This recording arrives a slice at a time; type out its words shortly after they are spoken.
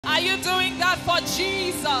you doing that for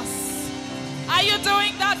Jesus? Are you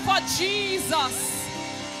doing that for Jesus?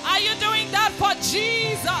 Are you doing that for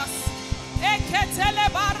Jesus? Eketele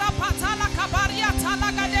bara patala kabaria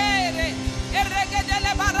talagadere.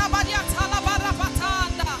 Eregedele bara baria talabara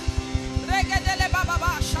patanda. Regedele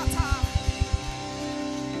baba shata.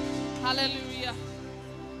 Hallelujah.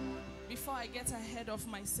 Before I get ahead of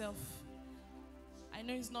myself, I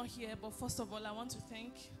know he's not here, but first of all, I want to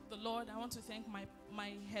thank the Lord. I want to thank my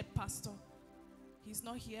head pastor. He's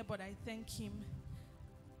not here, but I thank him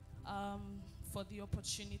for the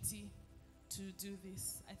opportunity to do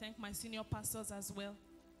this. I thank my senior pastors as well.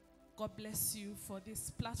 God bless you for this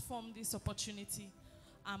platform, this opportunity.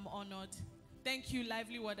 I'm honored. Thank you,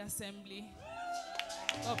 Lively Word Assembly.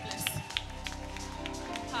 God bless you.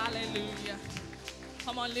 Hallelujah.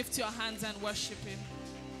 Come on, lift your hands and worship him.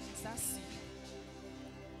 Is that C?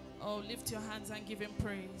 Oh, lift your hands and give him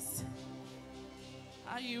praise.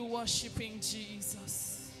 Are you worshiping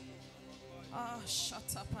Jesus? Ah,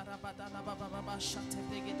 shut up.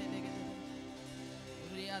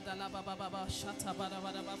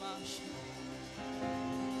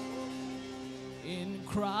 In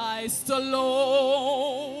Christ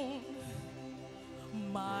alone,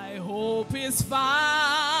 my hope is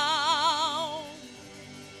found.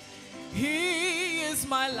 He is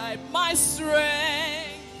my life, my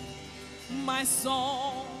strength, my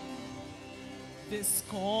song, this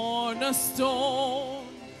cornerstone,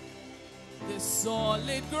 this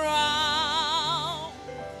solid ground,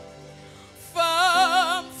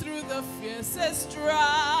 firm through the fiercest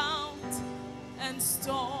drought and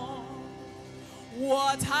storm.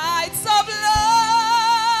 What heights of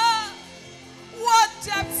love, what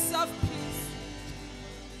depths of peace,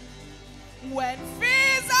 when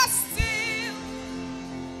fears are still,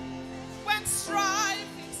 when strife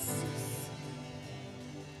is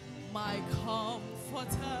my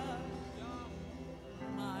comforter,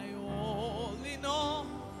 my all in all,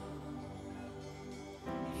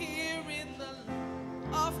 here in the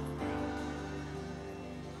land of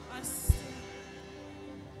I stand.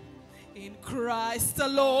 In Christ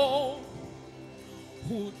alone,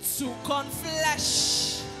 who took on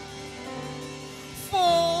flesh,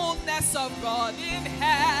 fullness of God in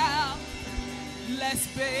hell, let's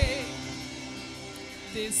pay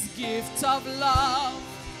this gift of love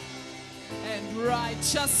and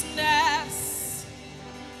righteousness,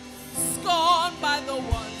 scorned by the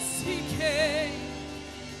ones he came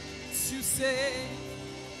to save,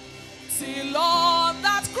 till on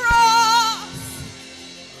that cross,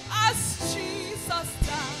 as Jesus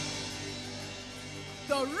died,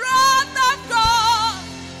 the wrath of God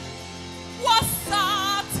was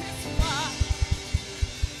satisfied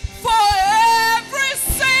for every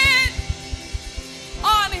sin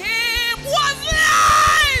on him was laid.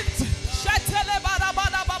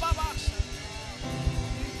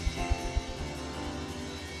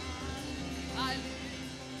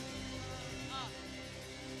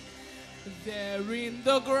 There in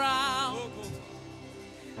the ground,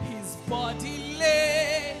 his body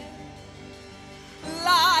lay,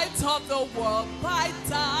 light of the world by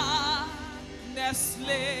darkness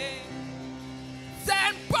lay,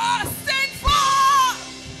 then bursting forth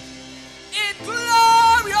in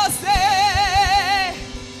glorious day,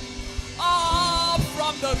 up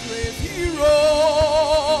from the grave he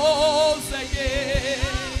rose again,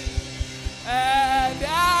 and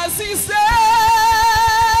as he said,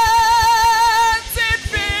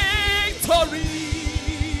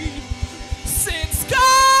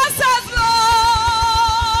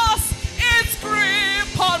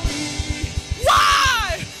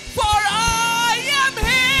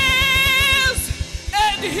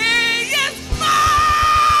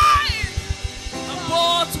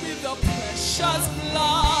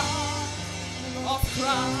 blood of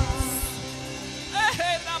Christ.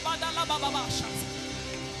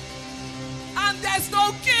 And there's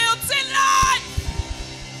no guilt in life,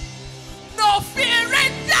 no fear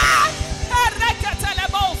in death.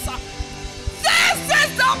 This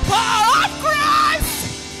is the power of Christ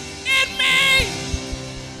in me.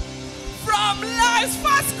 From life's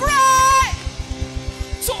first grave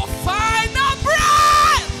to final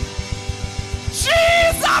breath,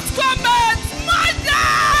 Jesus commands my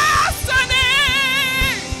destiny.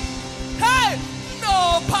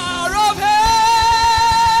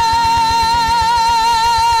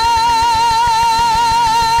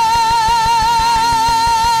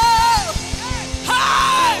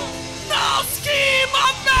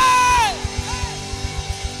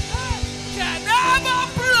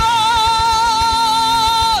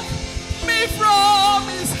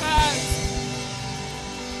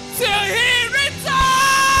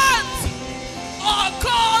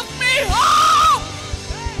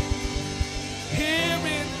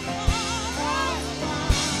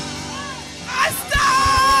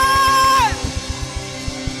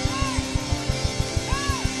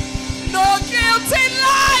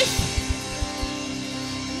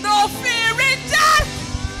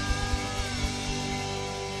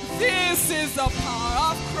 is the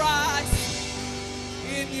power of Christ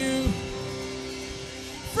in you.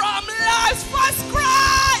 From life's first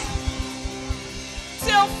cry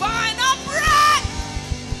till final breath.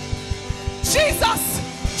 Jesus,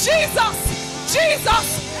 Jesus, Jesus,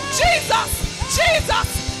 Jesus, Jesus,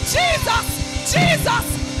 Jesus, Jesus,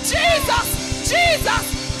 Jesus, Jesus,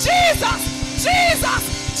 Jesus, Jesus,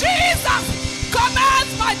 Jesus,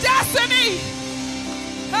 commands my destiny.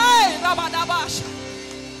 Hey, Rabadabash.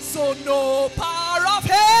 So no power of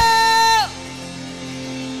hell,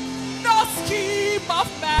 no scheme of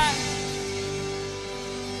man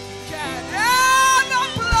can ever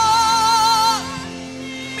pluck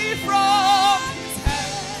me from his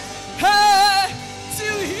hand. Hey,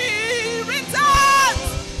 till he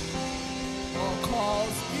returns or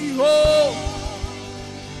calls me home.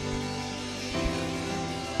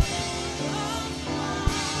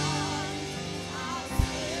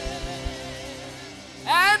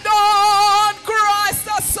 And on Christ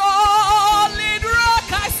the solid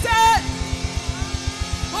rock I stand.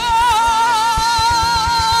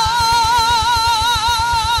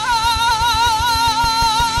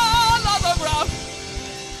 All of the ground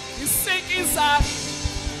is sinking sand.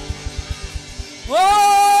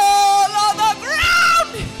 All of the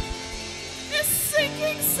ground is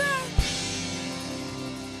sinking sand.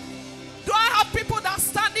 Do I have people that are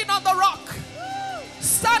standing on the rock?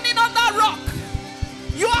 Standing on that rock.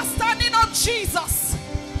 You are standing on Jesus.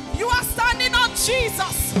 You are standing on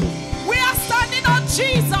Jesus. We are standing on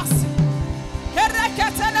Jesus.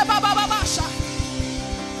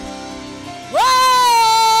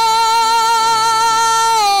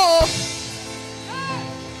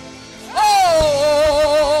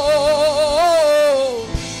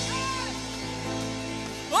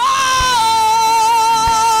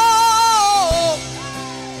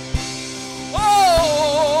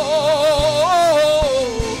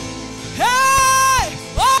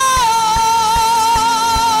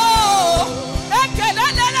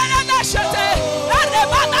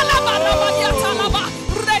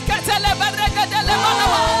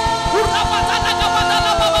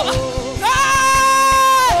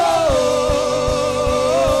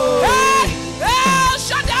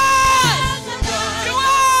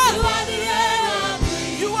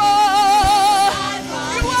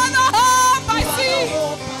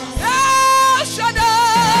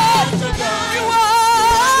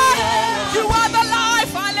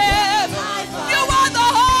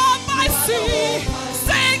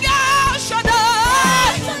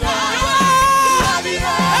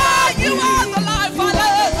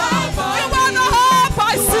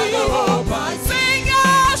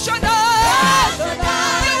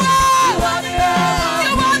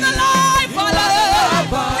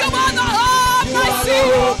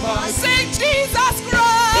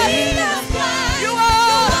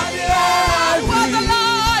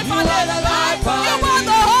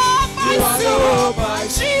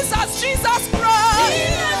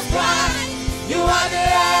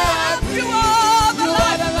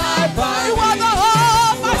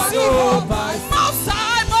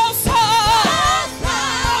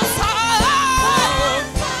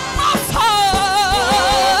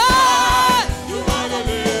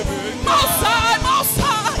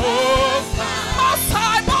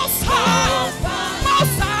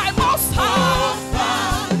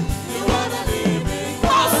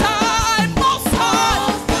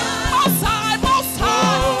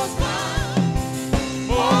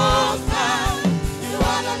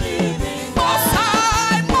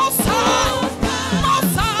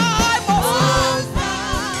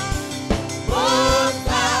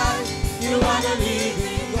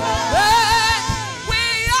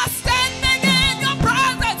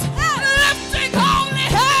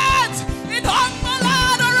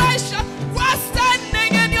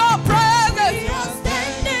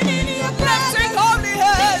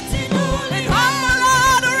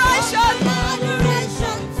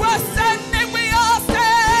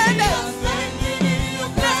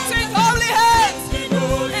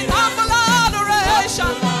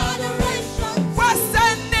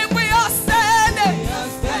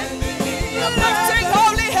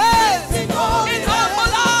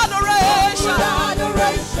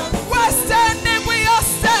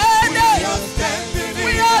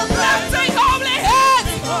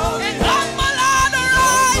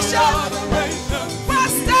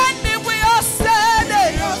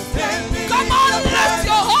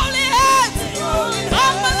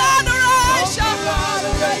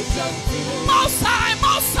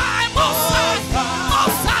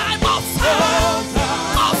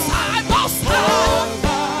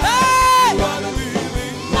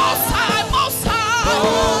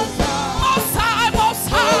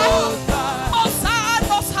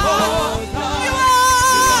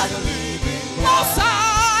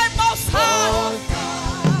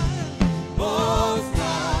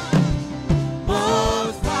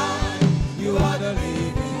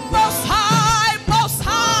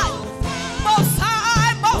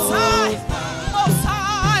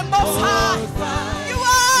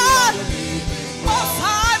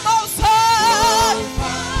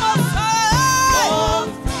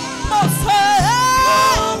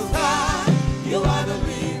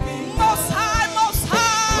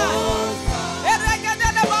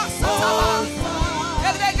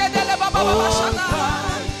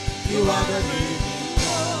 You are the living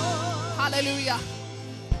God. Hallelujah.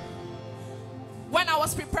 When I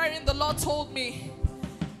was preparing, the Lord told me,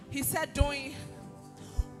 He said, Doyin,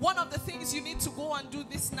 one of the things you need to go and do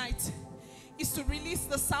this night is to release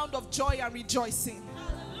the sound of joy and rejoicing.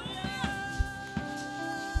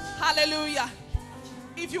 Hallelujah.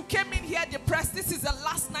 If you came in here depressed, this is the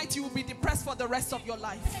last night you will be depressed for the rest of your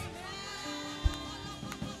life.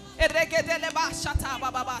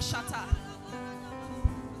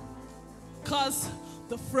 Because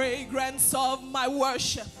the fragrance of my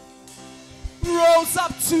worship rose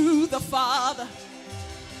up to the Father.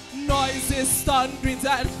 Noises, thunderings,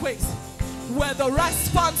 and quakes were the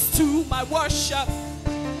response to my worship.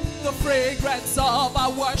 The fragrance of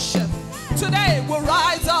our worship today will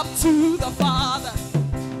rise up to the Father.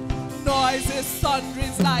 Noises,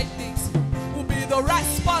 thunderings, lightnings will be the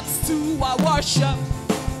response to our worship.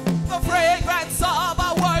 The fragrance of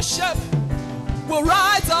our worship will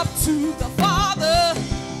rise up to the Father.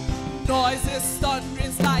 Noises,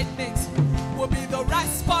 thunderings, lightnings will be the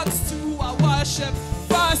response to our worship.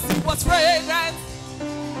 First it was fragrance,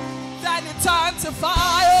 then it turned to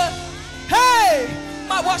fire. Hey,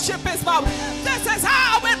 my worship is my, this is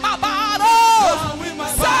how in my bottle.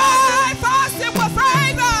 Say, first it was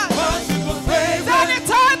fragrance, then it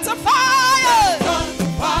turned to fire.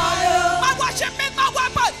 My worship is my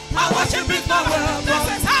weapon. My worship is my weapon.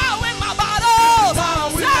 This is how in my bottle.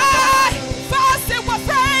 Say, first it was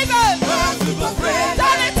fragrance,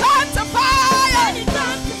 then it turned to fire.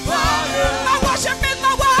 My worship is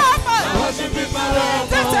my weapon.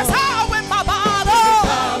 This is how in my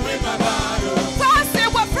bottle. First it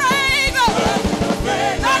was fragrance,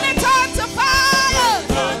 then it turned to fire.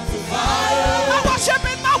 My worship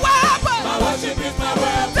is my weapon.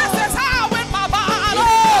 This is how in my bottle.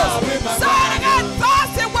 Say it again.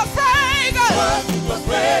 First it was fragrance,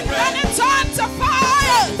 then it turned to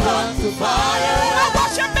fire. My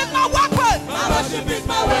worship is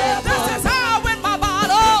my weapon. This is how in my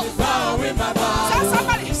bottle. So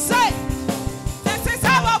somebody say, this is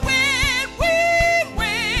how I win, win,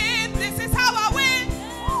 win. This is how I win.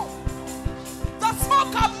 The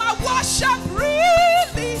smoke of my worship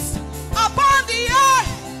released upon the earth.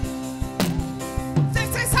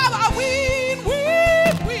 This is how I win,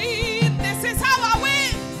 win, win. This is how I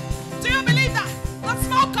win. Do you believe that? The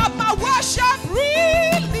smoke of my worship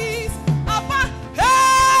released upon.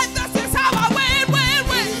 Hey, this is how I win, win,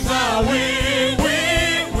 win.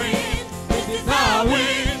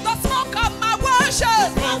 The smoke of my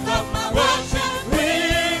worship.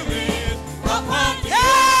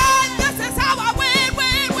 Hey, this is how I win,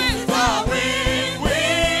 win, win.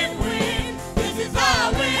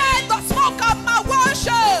 Hey, the smoke of my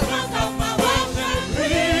worship.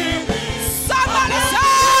 Somebody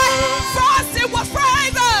say, first it was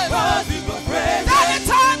fragrance, then it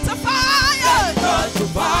turned to fire.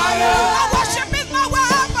 My worship is my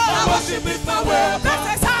weapon. This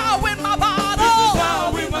is how in my bottle.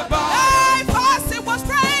 Hey, first it was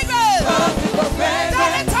fragrance,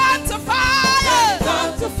 then it turned to fire.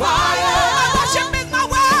 My worship is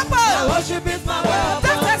my weapon.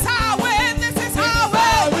 This is how in, this is how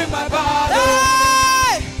in.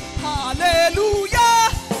 Hey, hallelujah.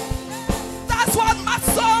 That's what my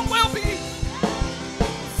song will be.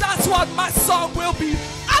 That's what my song will be.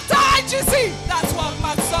 After IGC, that's what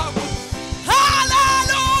my song will be.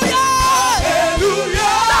 Hallelujah.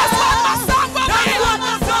 That's what my song will be.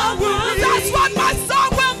 That's what my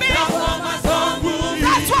song will be.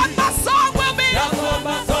 That's what my song will be.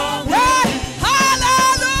 Hey,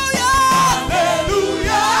 hallelujah.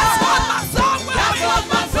 That's what my song will be.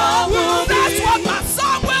 That's what my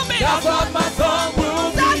song will be.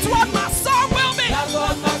 That's what my song will be.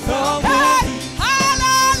 Hey,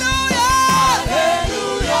 hallelujah.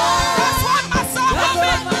 That's what my song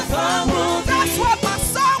will be. That's what my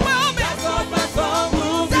song will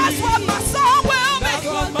be. That's what my song will be.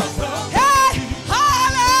 Hey,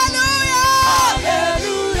 hallelujah.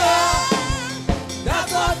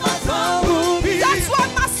 That's what my song will be. That's what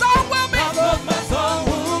my song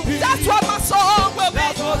will be. That's what my song will be.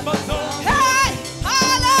 Hey,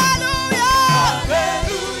 hallelujah.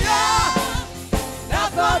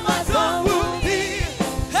 That's what my song will be.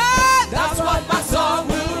 Hey, That's what my song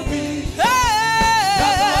will be.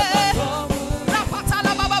 hey.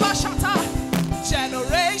 Rapatala baba shata.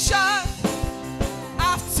 Generation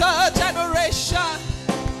after generation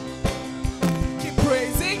keep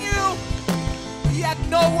praising you, yet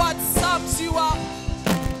no one sums you up.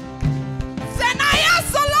 Then I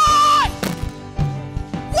asked the Lord,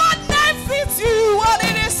 what name fits you? What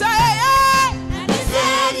did he say? And he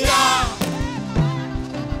said, yeah.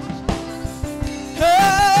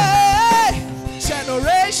 Hey,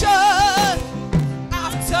 generation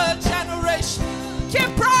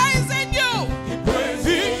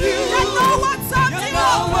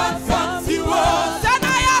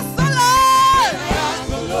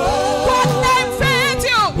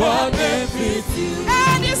with you.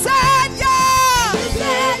 And he said, yeah. He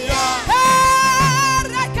said, yeah. Hey,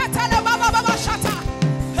 reketele baba baba shata.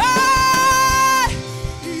 Hey,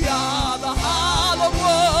 You're the hallowed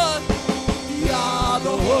one. You're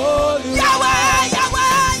the holy one. Yahweh,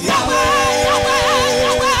 Yahweh, Yahweh, Yahweh,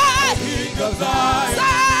 Yahweh. King of Zion.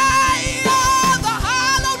 Say, you're the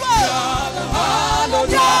hallowed one. You're the hallowed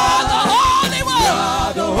one. You're the holy one.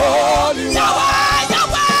 You're the holy one. Yahweh,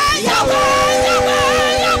 Yahweh, Yahweh, Yahweh,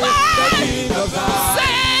 Yahweh. The King of Zion.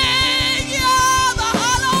 Sing, you're the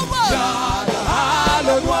hallowed one. You're the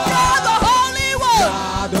hallowed one. You're the holy one.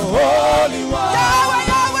 You're the holy one. Yahweh,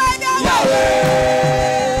 Yahweh, Yahweh. Yahweh,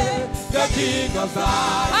 the King of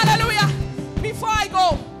Zion. Hallelujah. Before I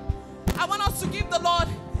go, I want us to give the Lord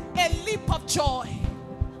a leap of joy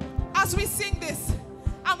as we sing this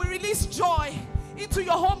and we release joy into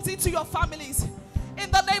your homes, into your families.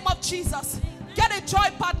 In the name of Jesus, get a joy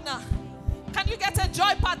partner. Can you get a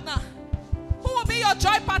joy partner? Who will be your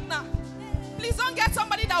joy partner? Please don't get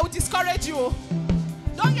somebody that will discourage you.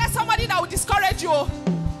 Don't get somebody that will discourage you.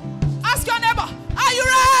 Ask your neighbor, are you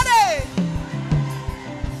ready?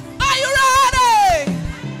 Are you ready?